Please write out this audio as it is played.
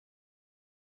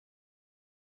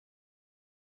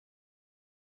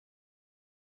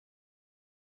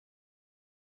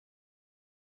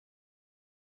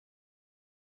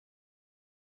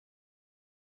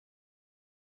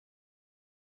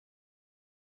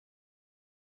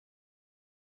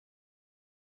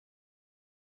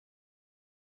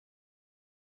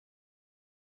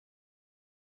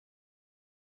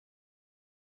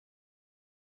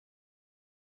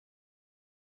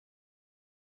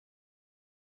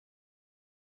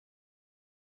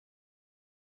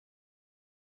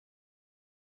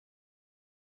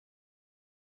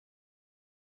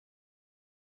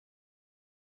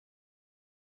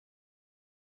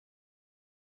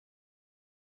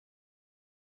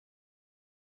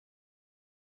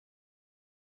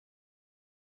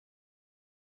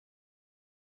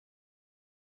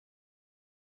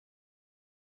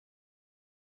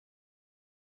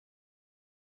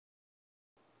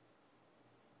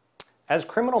As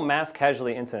criminal mass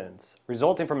casualty incidents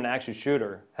resulting from an active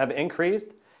shooter have increased,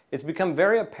 it's become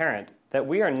very apparent that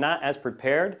we are not as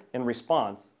prepared in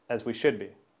response as we should be.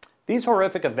 These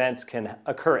horrific events can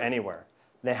occur anywhere.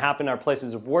 They happen in our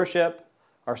places of worship,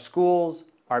 our schools,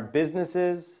 our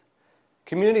businesses,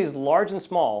 communities large and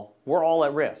small. We're all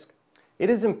at risk. It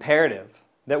is imperative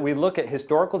that we look at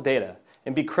historical data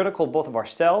and be critical both of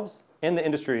ourselves and the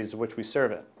industries which we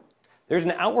serve in. There's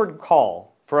an outward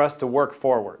call for us to work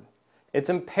forward. It's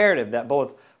imperative that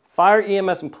both fire,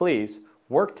 EMS, and police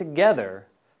work together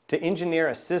to engineer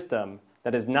a system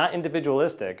that is not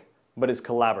individualistic, but is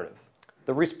collaborative.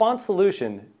 The response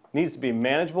solution needs to be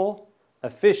manageable,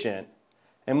 efficient,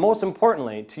 and most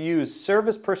importantly, to use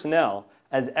service personnel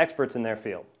as experts in their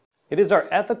field. It is our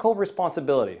ethical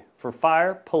responsibility for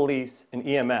fire, police, and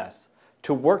EMS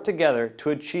to work together to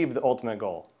achieve the ultimate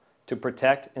goal, to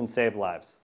protect and save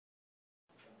lives.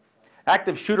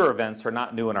 Active shooter events are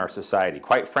not new in our society.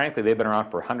 Quite frankly, they've been around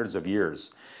for hundreds of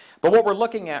years. But what we're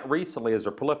looking at recently is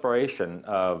the proliferation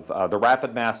of the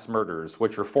rapid mass murders,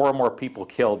 which are 4 or more people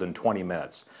killed in 20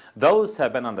 minutes. Those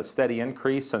have been on a steady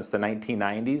increase since the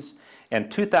 1990s,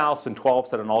 and 2012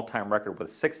 set an all-time record with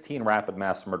 16 rapid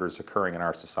mass murders occurring in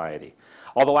our society.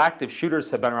 Although active shooters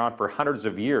have been around for hundreds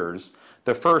of years,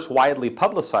 the first widely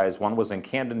publicized one was in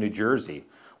Camden, New Jersey,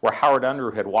 where Howard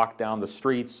Unruh had walked down the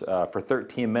streets for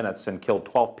 13 minutes and killed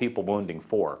 12 people, wounding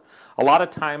 4. A lot of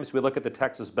times we look at the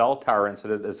Texas Bell Tower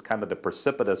incident as kind of the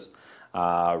precipitous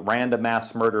random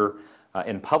mass murder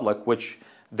in public, which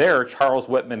there Charles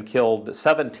Whitman killed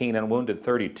 17 and wounded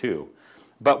 32.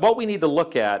 But what we need to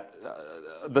look at,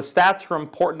 the stats are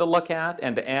important to look at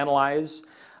and to analyze.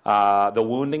 The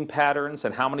wounding patterns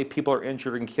and how many people are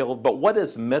injured and killed. But what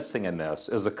is missing in this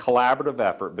is a collaborative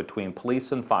effort between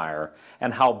police and fire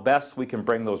and how best we can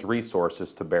bring those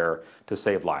resources to bear to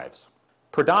save lives.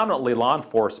 Predominantly, law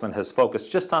enforcement has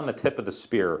focused just on the tip of the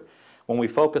spear when we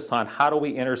focus on how do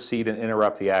we intercede and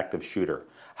interrupt the active shooter.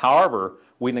 However,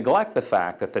 we neglect the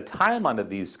fact that the timeline of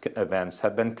these events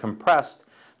have been compressed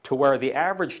to where the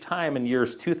average time in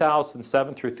years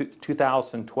 2007 through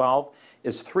 2012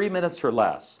 is 3 minutes or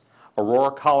less.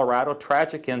 Aurora, Colorado,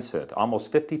 tragic incident,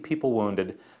 almost 50 people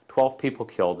wounded, 12 people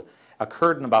killed,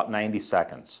 occurred in about 90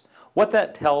 seconds. What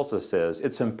that tells us is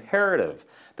it's imperative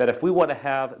that if we want to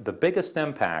have the biggest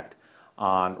impact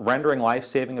on rendering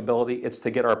life-saving ability, it's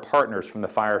to get our partners from the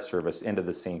fire service into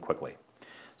the scene quickly.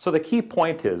 So the key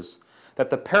point is that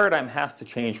the paradigm has to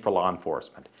change for law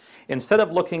enforcement. Instead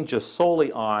of looking just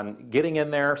solely on getting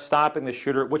in there, stopping the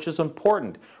shooter, which is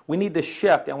important, we need to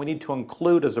shift and we need to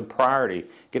include as a priority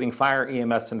getting fire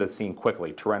EMS into the scene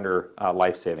quickly to render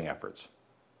life-saving efforts.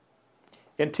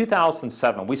 In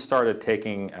 2007, we started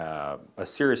taking a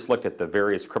serious look at the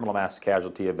various criminal mass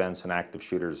casualty events and active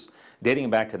shooters dating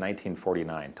back to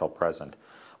 1949 till present.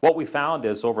 What we found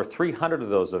is over 300 of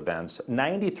those events,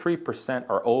 93%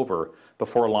 are over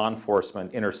before law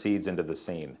enforcement intercedes into the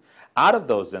scene. Out of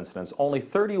those incidents, only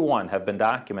 31 have been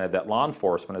documented that law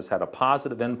enforcement has had a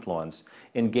positive influence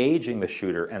engaging the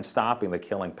shooter and stopping the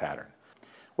killing pattern.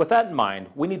 With that in mind,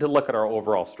 we need to look at our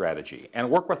overall strategy and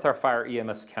work with our fire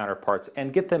EMS counterparts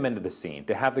and get them into the scene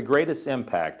to have the greatest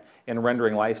impact in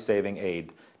rendering life-saving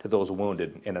aid to those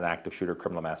wounded in an active shooter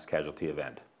criminal mass casualty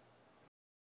event.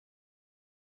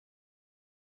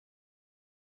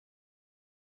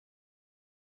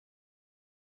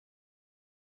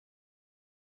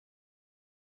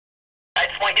 I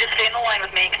just want you to stay in the line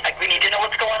with me. We need to know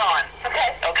what's going on. Okay.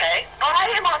 Okay? I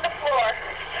am on the floor.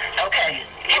 Okay.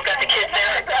 You've got the kids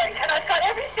there. And I've got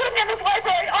every student in this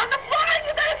library on the floor.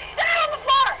 You guys stay on the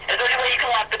floor. Is there any way you can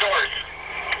lock the doors?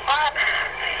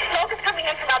 Smoke is coming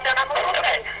in from out there, and I'm a little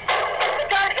afraid. The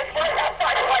gun is right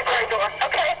outside the library door.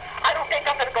 Okay? I don't think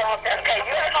I'm going to go out there. Okay,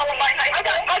 you have all of mine. I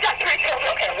got 3 children.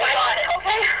 Okay, we're on it.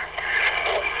 Okay?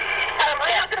 I'm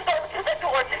not going to go to the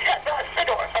door, the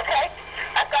door, okay?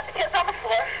 I've got the kids on the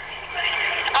floor.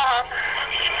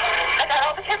 I got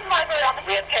all the kids in the library on the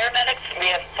floor. We have paramedics, we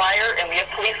have fire, and we have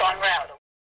police en route.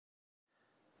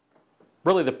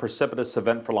 Really, the precipitous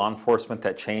event for law enforcement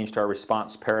that changed our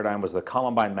response paradigm was the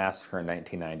Columbine Massacre in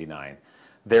 1999.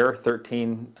 There,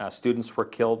 13 students were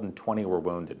killed and 20 were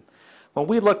wounded. When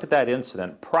we looked at that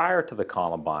incident prior to the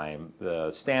Columbine,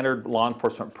 the standard law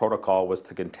enforcement protocol was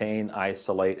to contain,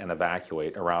 isolate, and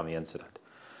evacuate around the incident.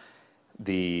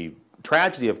 The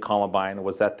tragedy of Columbine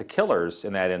was that the killers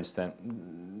in that incident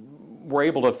were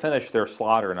able to finish their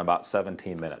slaughter in about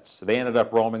 17 minutes. They ended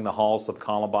up roaming the halls of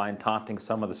Columbine, taunting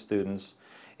some of the students,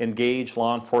 engaged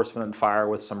law enforcement and fire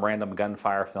with some random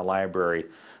gunfire from the library.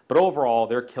 But overall,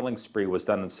 their killing spree was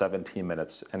done in 17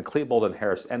 minutes, and Klebold and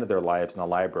Harris ended their lives in the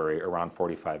library around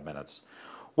 45 minutes.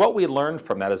 What we learned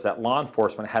from that is that law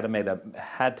enforcement had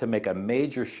to make a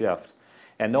major shift,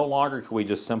 and no longer could we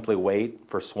just simply wait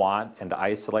for SWAT and to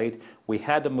isolate. We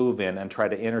had to move in and try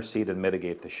to intercede and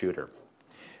mitigate the shooter.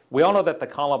 We all know that the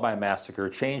Columbine massacre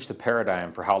changed the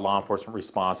paradigm for how law enforcement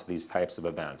responds to these types of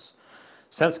events.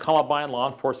 Since Columbine,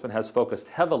 law enforcement has focused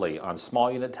heavily on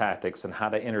small unit tactics and how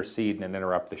to intercede and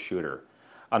interrupt the shooter.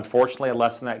 Unfortunately, a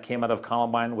lesson that came out of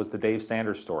Columbine was the Dave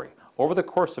Sanders story. Over the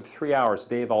course of 3 hours,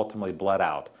 Dave ultimately bled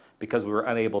out because we were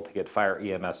unable to get fire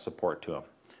EMS support to him.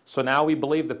 So now we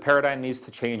believe the paradigm needs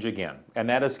to change again, and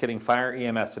that is getting fire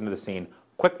EMS into the scene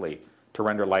quickly to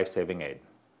render life-saving aid.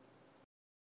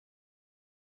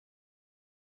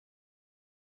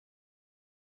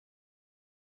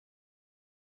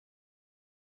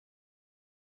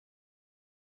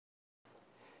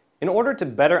 In order to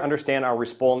better understand our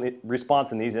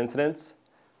response in these incidents,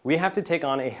 we have to take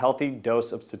on a healthy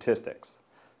dose of statistics.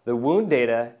 The Wound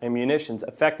Data and Munitions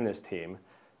Effectiveness Team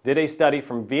did a study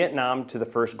from Vietnam to the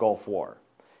first Gulf War.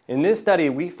 In this study,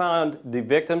 we found the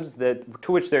victims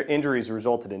to which their injuries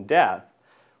resulted in death,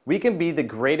 we can be the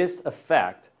greatest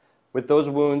effect with those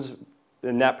wounds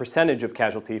in that percentage of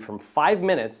casualty from 5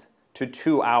 minutes to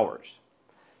 2 hours.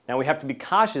 Now we have to be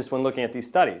cautious when looking at these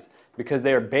studies because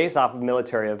they are based off of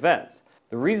military events.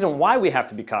 The reason why we have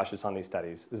to be cautious on these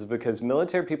studies is because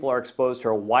military people are exposed to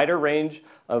a wider range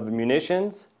of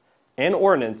munitions and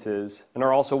ordnances and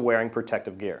are also wearing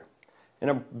protective gear. And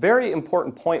a very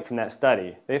important point from that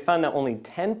study, they found that only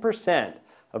 10%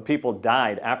 of people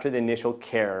died after the initial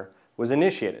care was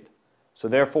initiated. So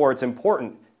therefore, it's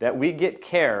important that we get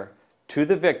care to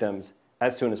the victims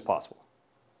as soon as possible.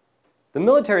 The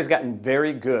military has gotten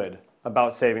very good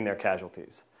about saving their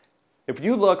casualties. If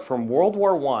you look from World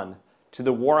War I to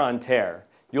the War on Terror,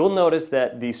 you'll notice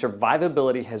that the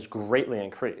survivability has greatly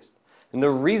increased. And the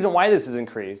reason why this has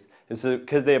increased is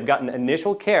because they have gotten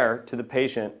initial care to the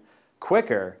patient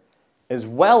quicker, as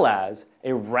well as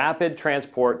a rapid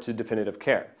transport to definitive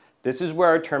care. This is where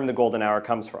our term the golden hour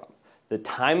comes from. The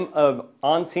time of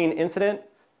on-scene incident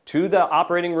to the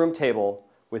operating room table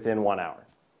within 1 hour.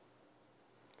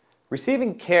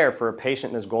 Receiving care for a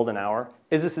patient in this golden hour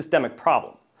is a systemic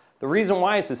problem. The reason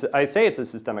why I say it's a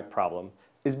systemic problem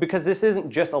is because this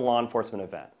isn't just a law enforcement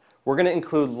event. We're going to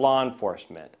include law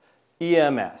enforcement,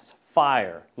 EMS,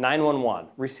 fire,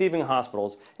 911, receiving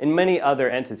hospitals, and many other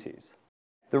entities.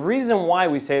 The reason why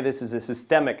we say this is a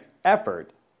systemic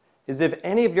effort is if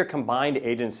any of your combined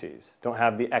agencies don't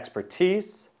have the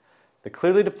expertise, the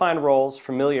clearly defined roles,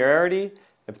 familiarity,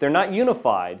 if they're not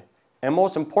unified, and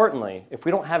most importantly, if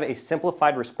we don't have a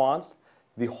simplified response,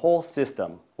 the whole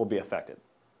system will be affected.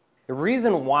 The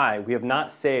reason why we have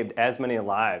not saved as many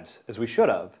lives as we should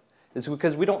have is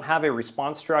because we don't have a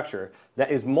response structure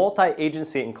that is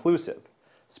multi-agency inclusive,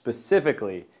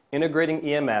 specifically integrating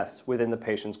EMS within the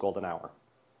patient's golden hour.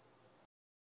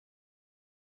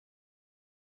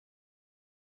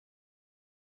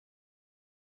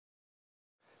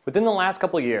 Within the last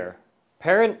couple of years,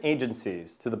 parent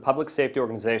agencies to the public safety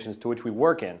organizations to which we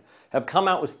work in have come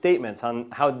out with statements on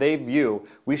how they view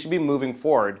we should be moving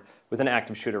forward with an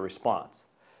active shooter response.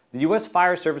 The U.S.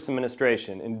 Fire Service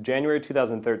Administration in January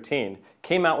 2013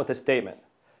 came out with a statement.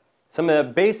 Some of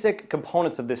the basic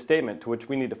components of this statement to which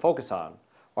we need to focus on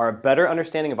are a better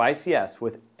understanding of ICS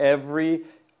with every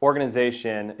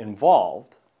organization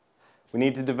involved. We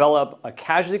need to develop a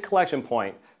casualty collection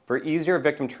point for easier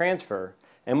victim transfer.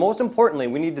 And most importantly,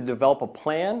 we need to develop a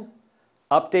plan,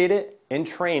 update it, and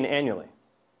train annually.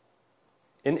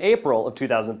 In April of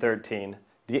 2013,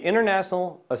 the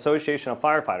International Association of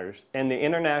Firefighters and the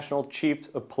International Chiefs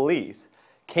of Police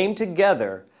came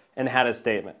together and had a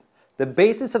statement. The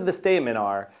basis of the statement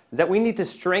is that we need to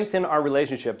strengthen our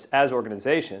relationships as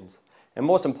organizations, and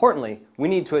most importantly, we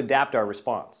need to adapt our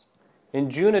response. In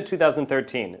June of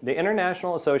 2013, the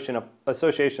International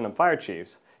Association of Fire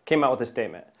Chiefs came out with a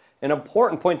statement. An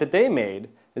important point that they made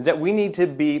is that we need to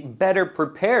be better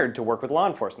prepared to work with law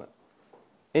enforcement.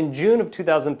 In June of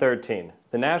 2013,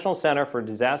 the National Center for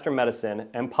Disaster Medicine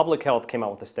and Public Health came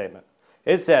out with a statement.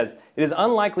 It says, it is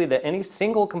unlikely that any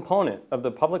single component of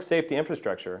the public safety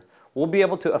infrastructure will be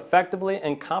able to effectively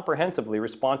and comprehensively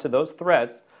respond to those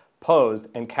threats posed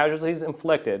and casualties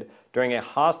inflicted during a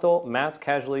hostile mass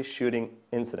casualty shooting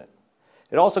incident.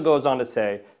 It also goes on to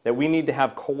say that we need to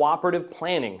have cooperative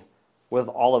planning with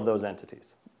all of those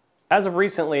entities. As of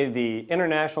recently, the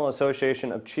International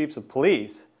Association of Chiefs of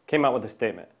Police came out with a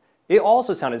statement. It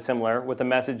also sounded similar with a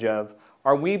message of,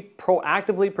 are we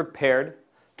proactively prepared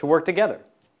to work together?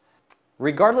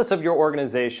 Regardless of your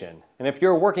organization, and if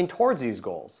you're working towards these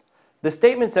goals, the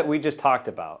statements that we just talked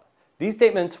about, these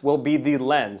statements will be the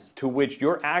lens to which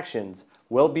your actions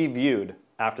will be viewed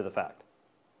after the fact.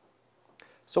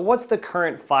 So what's the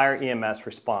current fire EMS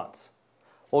response?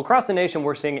 Well, across the nation,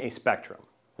 we're seeing a spectrum.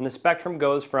 And the spectrum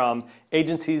goes from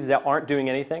agencies that aren't doing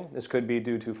anything. This could be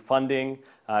due to funding,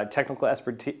 technical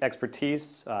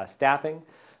expertise, staffing,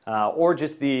 or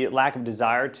just the lack of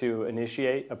desire to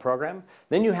initiate a program.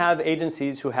 Then you have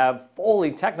agencies who have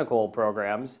fully technical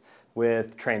programs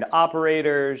with trained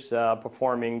operators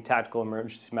performing tactical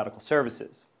emergency medical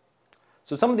services.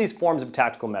 So some of these forms of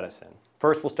tactical medicine.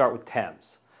 First, we'll start with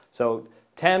TEMS. So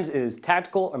TEMS is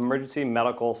Tactical Emergency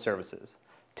Medical Services.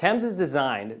 TEMS is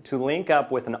designed to link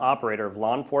up with an operator of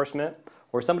law enforcement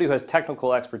or somebody who has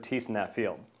technical expertise in that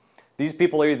field. These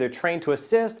people are either trained to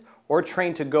assist or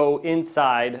trained to go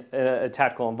inside a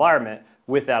tactical environment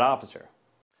with that officer.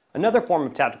 Another form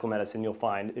of tactical medicine you'll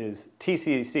find is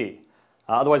TCC,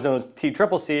 otherwise known as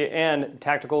TCCC, and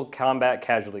Tactical Combat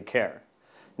Casualty Care.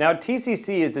 Now,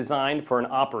 TCC is designed for an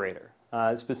operator,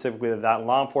 specifically that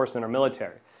law enforcement or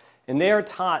military, and they are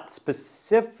taught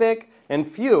specific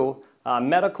and few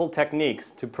medical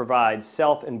techniques to provide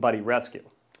self and buddy rescue.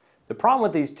 The problem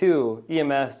with these two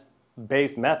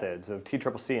EMS-based methods of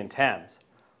TCCC and TEMS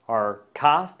are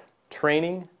cost,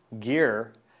 training,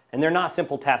 gear, and they're not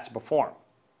simple tasks to perform.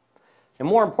 And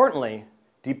more importantly,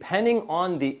 depending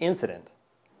on the incident,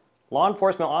 law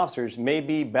enforcement officers may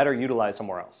be better utilized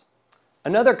somewhere else.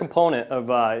 Another component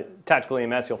of tactical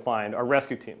EMS you'll find are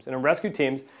rescue teams. And in rescue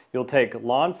teams, you'll take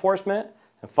law enforcement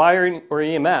and fire or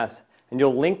EMS, and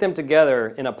you'll link them together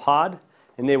in a pod,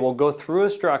 and they will go through a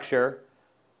structure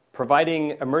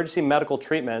providing emergency medical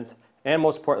treatments and,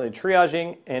 most importantly,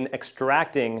 triaging and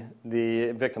extracting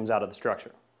the victims out of the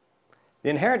structure. The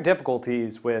inherent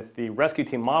difficulties with the rescue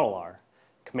team model are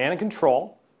command and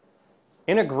control,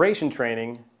 integration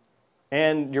training,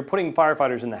 and you're putting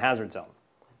firefighters in the hazard zone.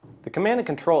 The command and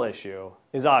control issue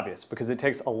is obvious because it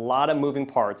takes a lot of moving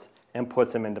parts and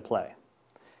puts them into play.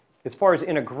 As far as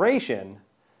integration,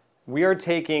 we are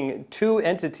taking two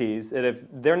entities that if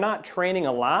they're not training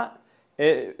a lot,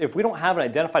 if we don't have an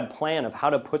identified plan of how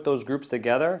to put those groups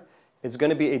together, it's going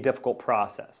to be a difficult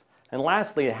process. And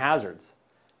lastly, hazards.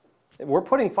 We're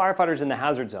putting firefighters in the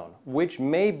hazard zone, which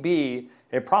may be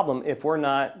a problem if we're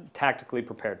not tactically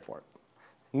prepared for it.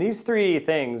 And these three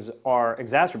things are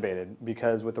exacerbated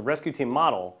because with the rescue team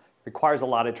model, it requires a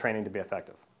lot of training to be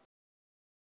effective.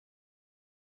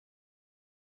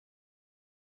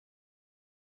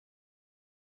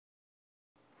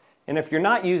 And if you're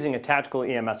not using a tactical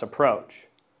EMS approach,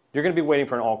 you're going to be waiting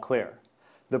for an all clear.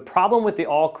 The problem with the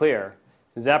all clear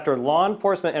is after law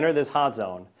enforcement enter this hot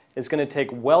zone, it's going to take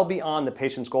well beyond the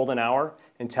patient's golden hour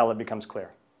until it becomes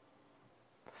clear.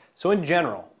 So in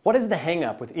general, what is the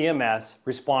hang-up with EMS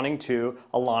responding to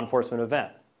a law enforcement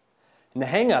event? And the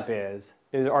hang-up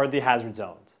are the hazard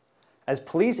zones. As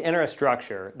police enter a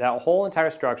structure, that whole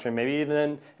entire structure, maybe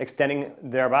even extending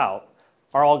thereabout,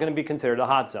 are all going to be considered a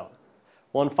hot zone.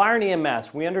 Well, in fire and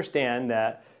EMS, we understand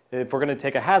that if we're going to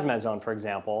take a hazmat zone, for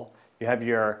example, you have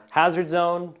your hazard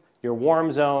zone, your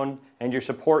warm zone, and your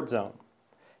support zone.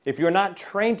 If you're not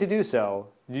trained to do so,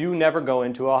 you never go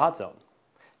into a hot zone.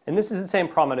 And this is the same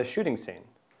problem at a shooting scene.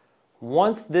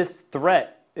 Once this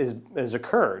threat has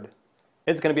occurred,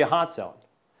 it's going to be a hot zone.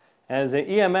 And as an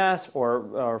EMS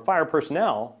or fire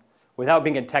personnel, without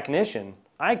being a technician,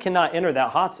 I cannot enter that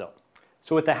hot zone.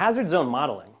 So with the hazard zone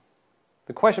modeling,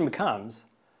 the question becomes,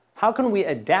 how can we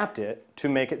adapt it to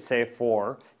make it safe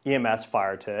for EMS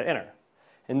fire to enter?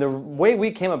 And the way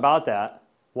we came about that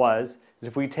is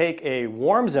if we take a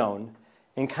warm zone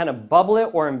and kind of bubble it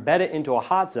or embed it into a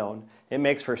hot zone, it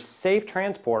makes for safe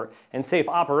transport and safe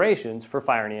operations for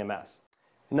fire and EMS.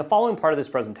 In the following part of this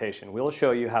presentation, we will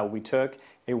show you how we took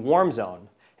a warm zone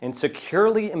and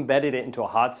securely embedded it into a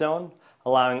hot zone,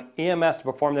 allowing EMS to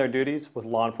perform their duties with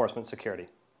law enforcement security.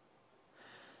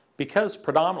 Because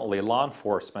predominantly law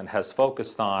enforcement has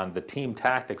focused on the team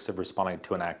tactics of responding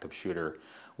to an active shooter,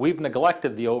 we've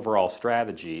neglected the overall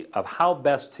strategy of how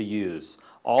best to use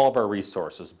all of our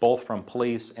resources, both from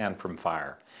police and from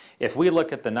fire. If we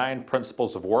look at the 9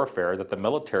 principles of warfare that the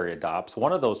military adopts,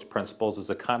 one of those principles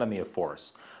is economy of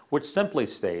force, which simply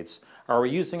states, are we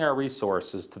using our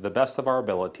resources to the best of our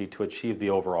ability to achieve the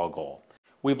overall goal?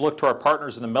 We've looked to our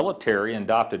partners in the military and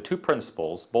adopted 2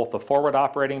 principles, both the forward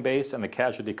operating base and the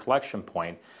casualty collection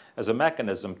point, as a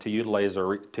mechanism to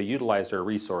utilize our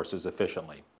resources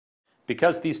efficiently.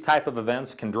 Because these type of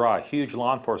events can draw a huge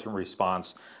law enforcement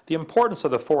response, the importance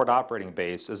of the forward operating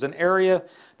base is an area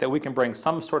that we can bring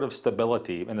some sort of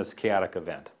stability in this chaotic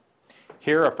event.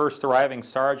 Here, a first arriving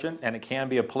sergeant, and it can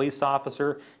be a police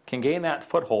officer, can gain that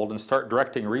foothold and start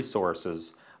directing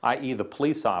resources, i.e. the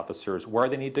police officers, where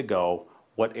they need to go,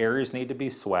 what areas need to be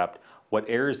swept, what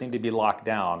areas need to be locked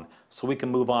down, so we can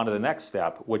move on to the next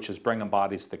step, which is bringing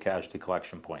bodies to the casualty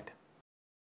collection point.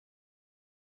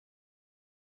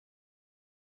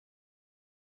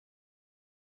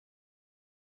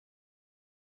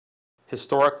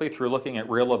 Historically, through looking at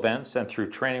real events and through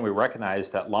training, we recognize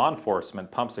that law enforcement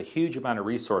pumps a huge amount of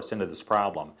resource into this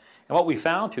problem. And what we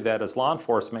found through that is law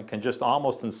enforcement can just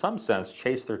almost in some sense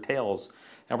chase their tails,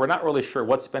 and we're not really sure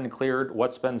what's been cleared,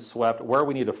 what's been swept, where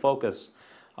we need to focus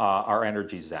our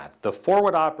energies at. The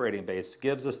forward operating base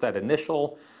gives us that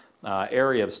initial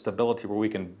area of stability where we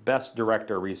can best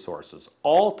direct our resources,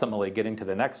 ultimately getting to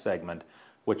the next segment,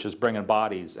 which is bringing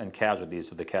bodies and casualties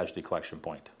to the casualty collection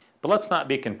point. But let's not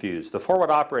be confused. The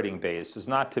forward operating base is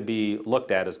not to be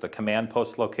looked at as the command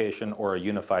post location or a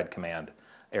unified command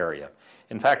area.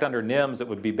 In fact, under NIMS, it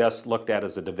would be best looked at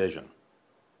as a division.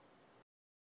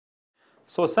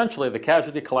 So essentially, the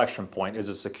casualty collection point is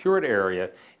a secured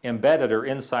area embedded or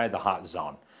inside the hot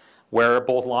zone, where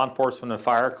both law enforcement and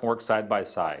fire can work side by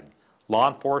side.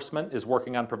 Law enforcement is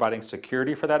working on providing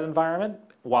security for that environment,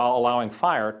 while allowing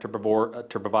fire to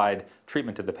provide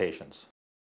treatment to the patients.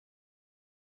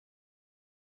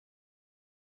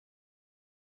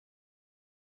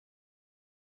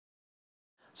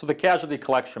 So the casualty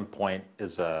collection point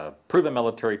is a proven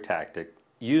military tactic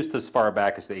used as far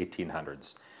back as the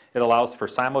 1800s. It allows for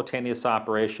simultaneous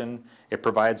operation, it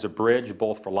provides a bridge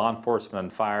both for law enforcement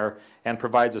and fire, and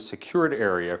provides a secured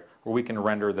area where we can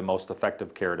render the most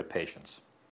effective care to patients.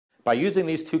 By using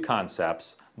these two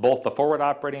concepts, both the forward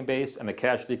operating base and the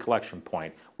casualty collection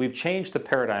point, we've changed the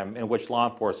paradigm in which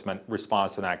law enforcement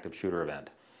responds to an active shooter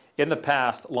event. In the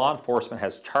past, law enforcement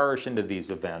has charged into these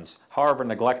events, however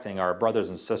neglecting our brothers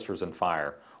and sisters in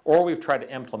fire, or we've tried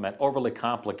to implement overly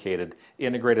complicated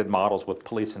integrated models with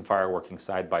police and fire working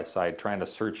side by side, trying to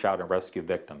search out and rescue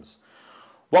victims.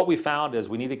 What we found is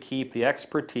we need to keep the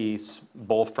expertise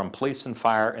both from police and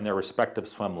fire in their respective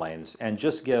swim lanes and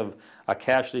just give a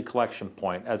casualty collection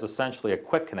point as essentially a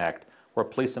quick connect where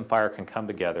police and fire can come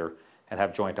together and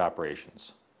have joint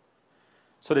operations.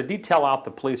 So to detail out the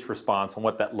police response and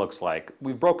what that looks like,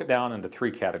 we broke it down into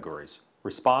three categories: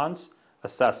 response,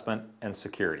 assessment, and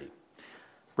security.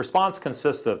 Response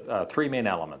consists of three main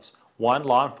elements. One,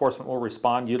 law enforcement will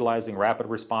respond utilizing rapid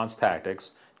response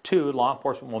tactics. Two, law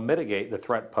enforcement will mitigate the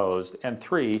threat posed. And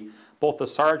three, both the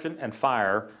sergeant and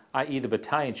fire, i.e. the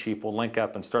battalion chief, will link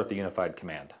up and start the unified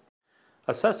command.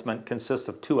 Assessment consists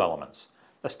of two elements: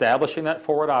 establishing that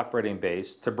forward operating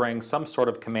base to bring some sort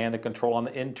of command and control on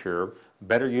the interior,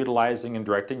 better utilizing and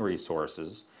directing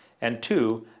resources, and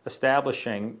two,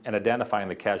 establishing and identifying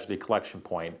the casualty collection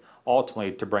point,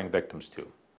 ultimately to bring victims to.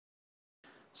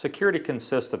 Security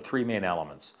consists of three main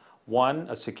elements. One,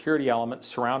 a security element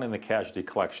surrounding the casualty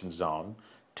collection zone.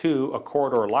 Two, a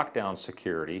corridor lockdown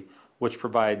security, which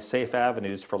provides safe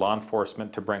avenues for law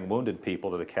enforcement to bring wounded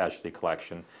people to the casualty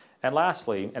collection. And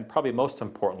lastly, and probably most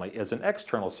importantly, is an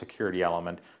external security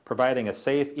element providing a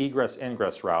safe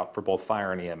egress-ingress route for both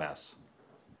fire and EMS.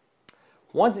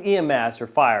 Once EMS or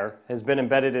fire has been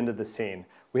embedded into the scene,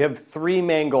 we have three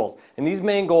main goals. And these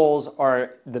main goals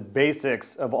are the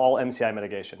basics of all MCI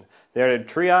mitigation. They're to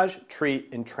triage, treat,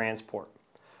 and transport.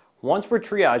 Once we're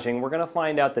triaging, we're going to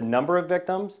find out the number of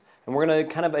victims, and we're going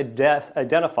to kind of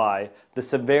identify the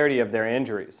severity of their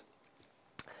injuries.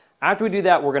 After we do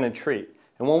that, we're going to treat.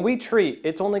 And when we treat,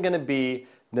 it's only going to be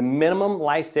the minimum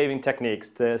life-saving techniques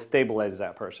to stabilize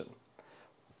that person.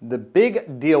 The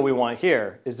big deal we want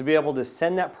here is to be able to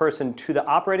send that person to the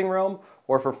operating room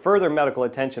or for further medical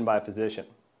attention by a physician.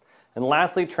 And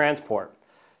lastly, transport.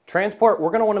 Transport, we're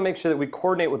going to want to make sure that we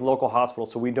coordinate with local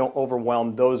hospitals so we don't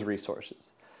overwhelm those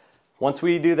resources. Once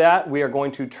we do that, we are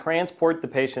going to transport the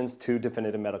patients to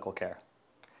definitive medical care.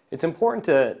 It's important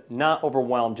to not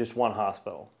overwhelm just one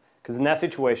hospital, because in that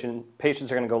situation,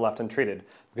 patients are going to go left untreated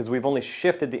because we've only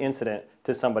shifted the incident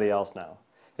to somebody else now.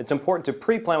 It's important to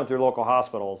pre-plan with your local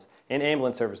hospitals and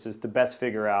ambulance services to best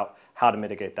figure out how to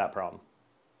mitigate that problem.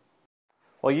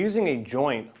 While using a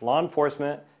joint law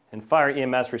enforcement and fire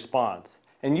EMS response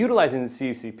and utilizing the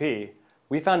CUCP,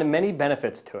 we found many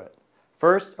benefits to it.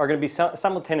 First are going to be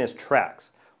simultaneous tracks.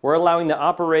 We're allowing the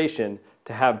operation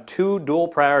to have two dual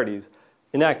priorities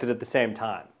enacted at the same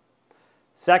time.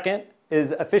 Second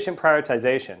is efficient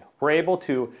prioritization. We're able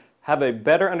to have a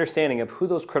better understanding of who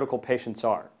those critical patients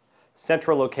are.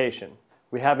 Central location.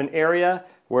 We have an area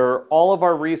where all of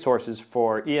our resources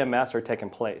for EMS are taking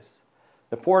place.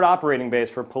 The forward operating base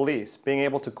for police, being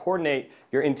able to coordinate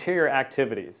your interior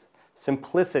activities.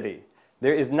 Simplicity.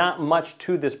 There is not much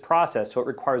to this process, so it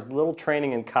requires little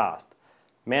training and cost.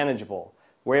 Manageable.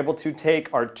 We're able to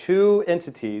take our two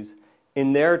entities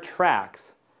in their tracks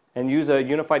and use a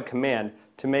unified command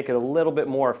to make it a little bit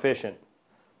more efficient.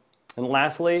 And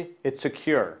lastly, it's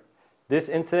secure. This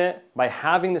incident, by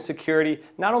having the security,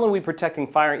 not only are we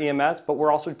protecting fire and EMS, but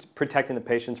we're also protecting the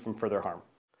patients from further harm.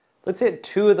 Let's hit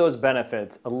two of those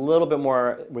benefits a little bit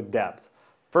more with depth.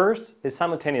 First is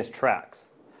simultaneous tracks.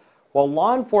 While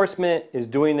law enforcement is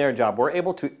doing their job, we're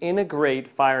able to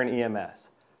integrate fire and EMS.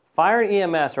 Fire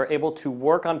and EMS are able to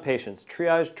work on patients,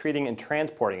 triage, treating, and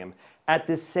transporting them at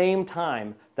the same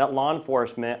time that law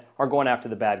enforcement are going after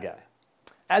the bad guy.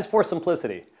 As for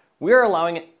simplicity, we are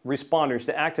allowing responders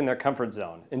to act in their comfort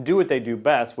zone and do what they do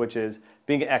best, which is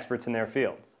being experts in their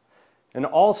fields. And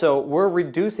also, we're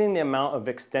reducing the amount of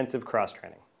extensive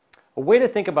cross-training. A way to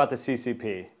think about the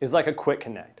CCP is like a quick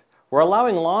connect. We're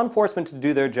allowing law enforcement to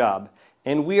do their job,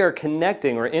 and we are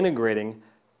connecting or integrating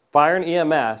fire and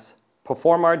EMS,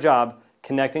 perform our job,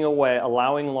 connecting away,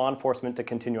 allowing law enforcement to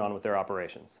continue on with their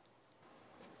operations.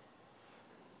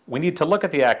 We need to look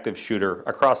at the active shooter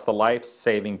across the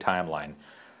life-saving timeline,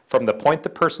 from the point the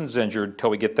person's injured till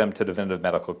we get them to definitive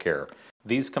medical care.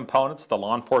 These components, the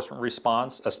law enforcement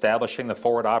response, establishing the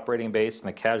forward operating base and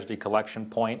the casualty collection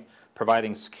point,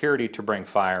 providing security to bring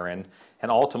fire in,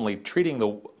 and ultimately treating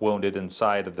the wounded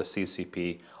inside of the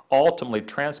CCP, ultimately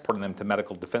transporting them to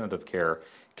medical definitive care,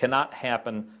 cannot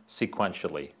happen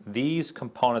sequentially. These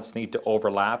components need to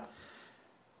overlap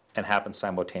and happen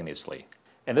simultaneously.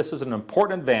 And this is an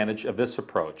important advantage of this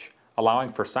approach,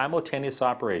 allowing for simultaneous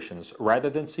operations rather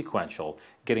than sequential,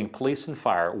 getting police and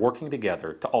fire working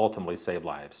together to ultimately save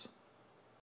lives.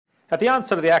 At the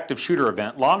onset of the active shooter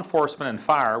event, law enforcement and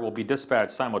fire will be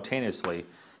dispatched simultaneously,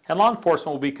 and law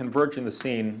enforcement will be converging the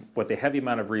scene with a heavy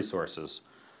amount of resources.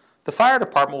 The fire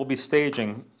department will be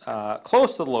staging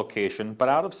close to the location, but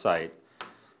out of sight,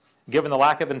 given the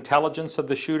lack of intelligence of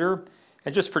the shooter,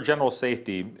 and just for general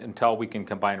safety until we can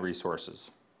combine resources.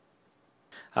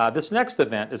 This next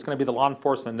event is going to be the law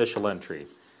enforcement initial entry.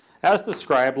 As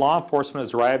described, law enforcement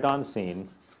has arrived on scene.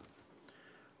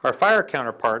 Our fire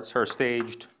counterparts are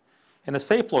staged in a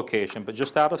safe location, but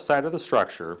just out of sight of the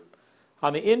structure.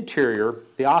 On the interior,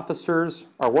 the officers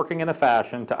are working in a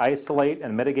fashion to isolate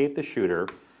and mitigate the shooter.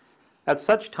 At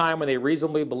such time when they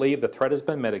reasonably believe the threat has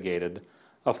been mitigated,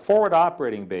 a forward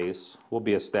operating base will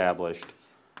be established,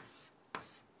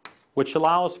 which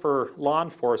allows for law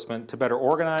enforcement to better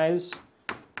organize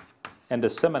and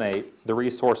disseminate the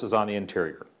resources on the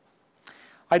interior.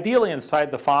 Ideally, inside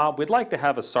the FOB, we'd like to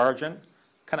have a sergeant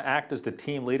kind of act as the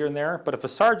team leader in there, but if a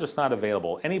sergeant's not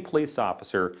available, any police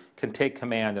officer can take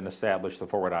command and establish the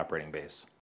forward operating base.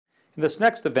 In this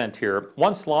next event here,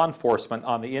 once law enforcement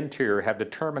on the interior have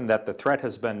determined that the threat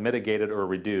has been mitigated or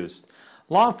reduced,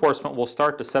 law enforcement will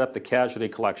start to set up the casualty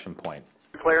collection point.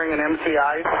 Clearing an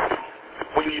MCI,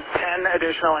 we need 10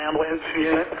 additional ambulance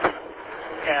units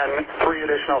and 3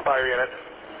 additional fire units.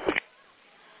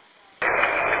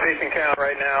 Station count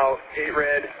right now, 8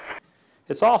 red.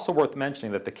 It's also worth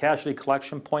mentioning that the casualty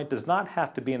collection point does not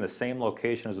have to be in the same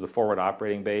location as the forward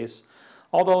operating base,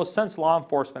 although since law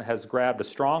enforcement has grabbed a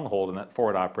stronghold in that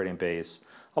forward operating base,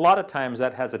 a lot of times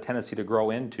that has a tendency to grow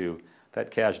into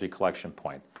that casualty collection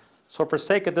point. So for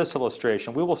sake of this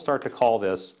illustration, we will start to call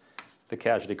this the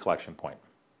casualty collection point.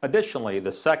 Additionally,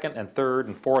 the second and third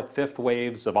and fourth, fifth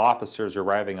waves of officers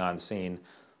arriving on scene,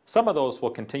 some of those will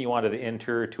continue onto the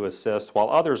interior to assist, while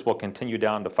others will continue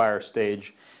down to fire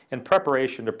stage in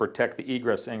preparation to protect the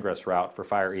egress-ingress route for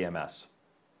fire EMS.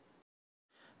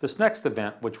 This next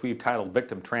event, which we've titled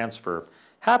Victim Transfer,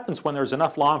 happens when there's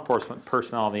enough law enforcement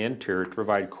personnel in the interior to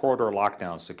provide corridor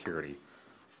lockdown security.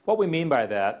 What we mean by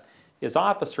that is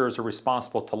officers are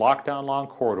responsible to lock down long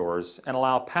corridors and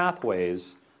allow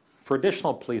pathways for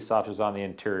additional police officers on the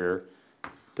interior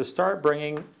to start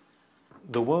bringing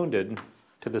the wounded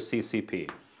to the CCP.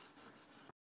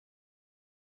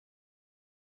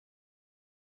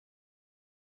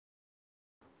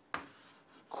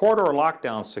 Corridor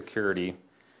lockdown security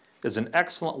is an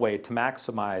excellent way to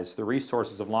maximize the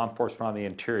resources of law enforcement on the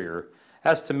interior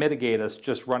as to mitigate us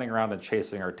just running around and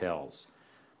chasing our tails.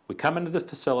 We come into the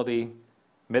facility,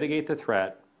 mitigate the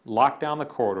threat, lock down the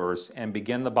corridors, and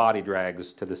begin the body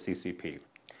drags to the CCP.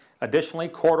 Additionally,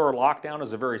 corridor lockdown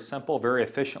is a very simple, very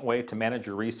efficient way to manage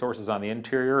your resources on the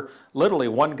interior. Literally,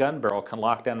 one gun barrel can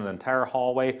lock down an entire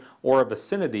hallway or a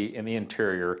vicinity in the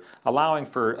interior, allowing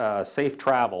for safe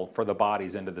travel for the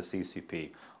bodies into the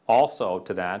CCP. Also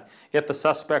to that, if the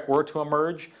suspect were to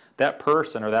emerge, that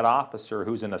person or that officer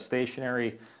who's in a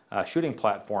stationary shooting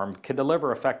platform can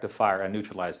deliver effective fire and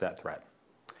neutralize that threat.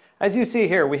 As you see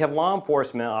here, we have law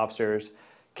enforcement officers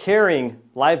carrying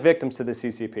live victims to the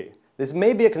CCP. This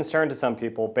may be a concern to some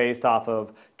people based off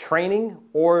of training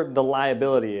or the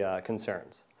liability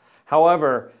concerns.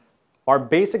 However, our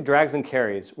basic drags and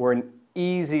carries were an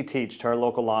easy teach to our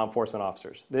local law enforcement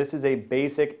officers. This is a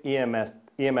basic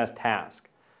EMS task.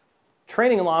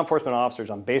 Training law enforcement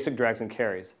officers on basic drags and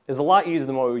carries is a lot easier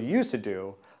than what we used to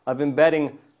do of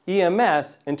embedding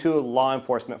EMS into law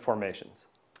enforcement formations.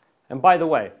 And by the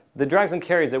way, the drags and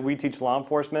carries that we teach law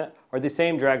enforcement are the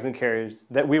same drags and carries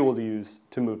that we will use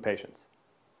to move patients.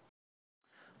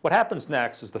 What happens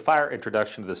next is the fire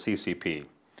introduction to the CCP.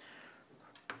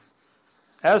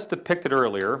 As depicted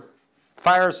earlier,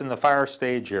 fires in the fire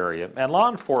stage area, and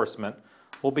law enforcement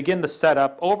will begin to set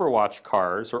up overwatch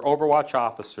cars or overwatch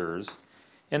officers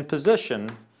in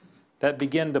position that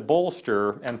begin to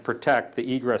bolster and protect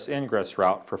the egress-ingress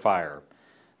route for fire.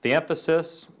 The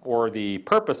emphasis or the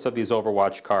purpose of these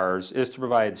overwatch cars is to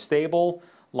provide stable,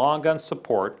 long gun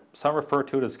support, some refer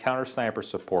to it as counter-sniper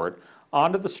support,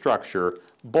 onto the structure,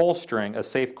 bolstering a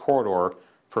safe corridor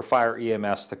for fire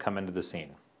EMS to come into the scene.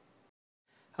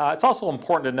 It's also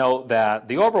important to note that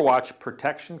the overwatch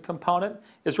protection component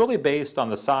is really based on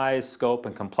the size, scope,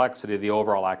 and complexity of the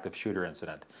overall active shooter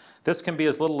incident. This can be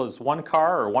as little as one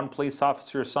car or one police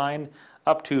officer assigned,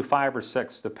 up to 5 or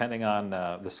 6 depending on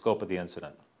the scope of the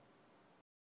incident.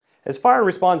 As fire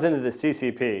responds into the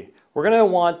CCP, we're going to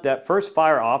want that first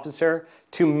fire officer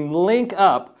to link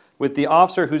up with the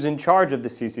officer who's in charge of the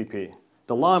CCP,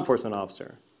 the law enforcement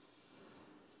officer.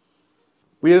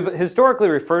 We have historically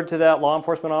referred to that law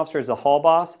enforcement officer as a hall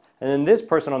boss, and then this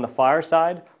person on the fire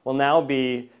side will now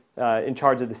be in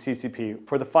charge of the CCP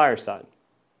for the fire side.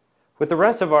 With the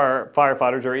rest of our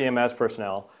firefighters or EMS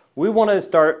personnel, we want to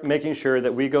start making sure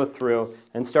that we go through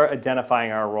and start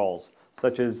identifying our roles,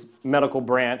 such as medical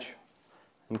branch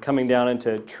and coming down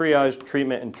into triage,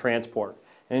 treatment, and transport,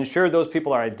 and ensure those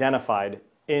people are identified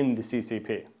in the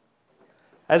CCP.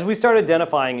 As we start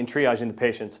identifying and triaging the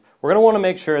patients, we're going to want to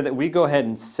make sure that we go ahead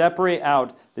and separate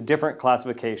out the different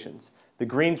classifications. The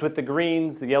greens with the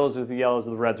greens, the yellows with the yellows,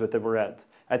 the reds with the reds.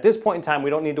 At this point in time, we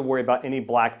don't need to worry about any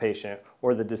black patient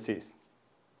or the deceased.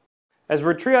 As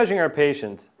we're triaging our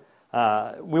patients,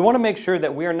 we want to make sure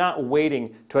that we are not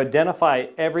waiting to identify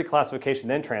every classification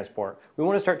then transport. We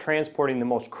want to start transporting the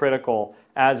most critical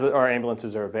as our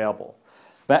ambulances are available.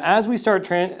 But as we start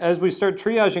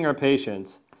triaging our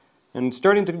patients and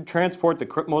starting to transport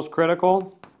the most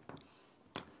critical,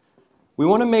 we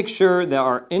want to make sure that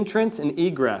our entrance and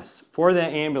egress for the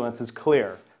ambulance is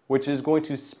clear, which is going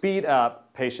to speed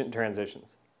up patient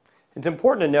transitions. It's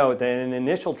important to note that in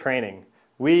initial training,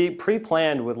 we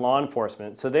pre-planned with law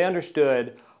enforcement so they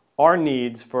understood our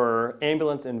needs for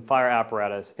ambulance and fire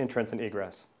apparatus entrance and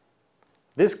egress.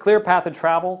 This clear path of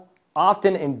travel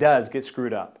often and does get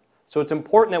screwed up. So it's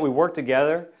important that we work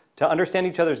together to understand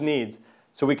each other's needs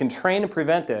so we can train and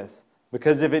prevent this,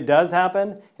 because if it does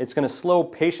happen, it's going to slow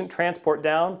patient transport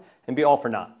down and be all for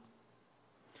naught.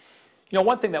 You know,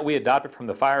 one thing that we adopted from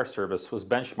the fire service was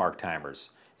benchmark timers.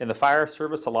 In the fire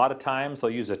service, a lot of times they'll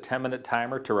use a 10-minute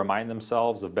timer to remind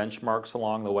themselves of benchmarks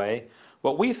along the way.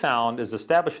 What we found is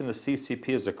establishing the CCP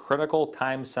is a critical,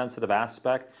 time-sensitive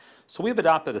aspect, so we've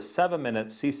adopted a 7-minute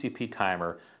CCP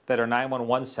timer that our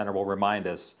 911 center will remind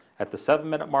us at the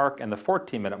 7-minute mark and the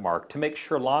 14-minute mark to make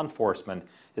sure law enforcement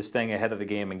is staying ahead of the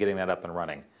game and getting that up and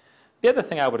running. The other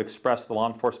thing I would express to the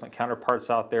law enforcement counterparts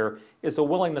out there is a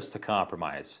willingness to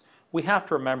compromise. We have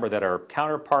to remember that our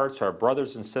counterparts, our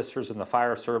brothers and sisters in the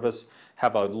fire service,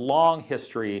 have a long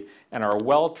history and are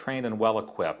well-trained and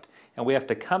well-equipped. And we have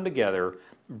to come together,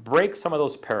 break some of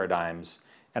those paradigms,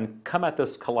 and come at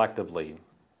this collectively.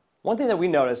 One thing that we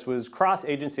noticed was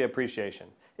cross-agency appreciation.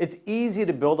 It's easy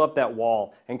to build up that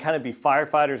wall and kind of be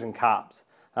firefighters and cops.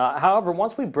 However,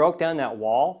 once we broke down that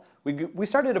wall, we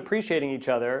started appreciating each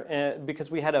other because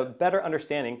we had a better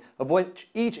understanding of what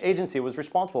each agency was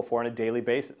responsible for on a daily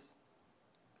basis.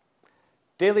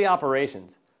 Daily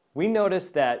operations. We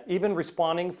noticed that even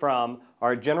responding from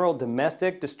our general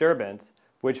domestic disturbance,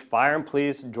 which fire and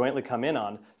police jointly come in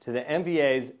on, to the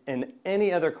MVAs and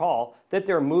any other call, that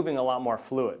they're moving a lot more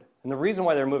fluid. And the reason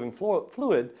why they're moving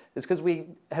fluid is because we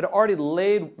had already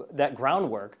laid that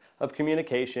groundwork of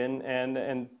communication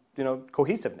and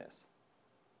cohesiveness.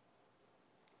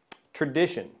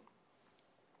 Tradition.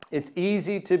 It's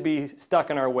easy to be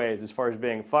stuck in our ways as far as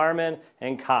being firemen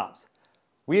and cops.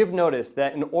 We have noticed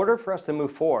that in order for us to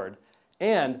move forward,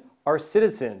 and our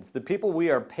citizens, the people we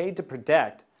are paid to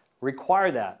protect,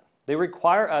 require that. They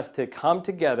require us to come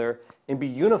together and be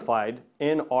unified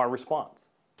in our response.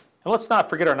 And let's not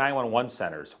forget our 911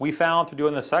 centers. We found through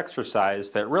doing this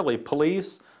exercise that really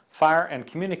police, fire, and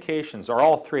communications are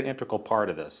all three an integral part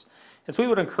of this. And so we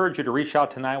would encourage you to reach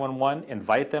out to 911,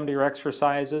 invite them to your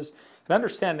exercises, and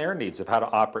understand their needs of how to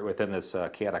operate within this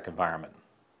chaotic environment.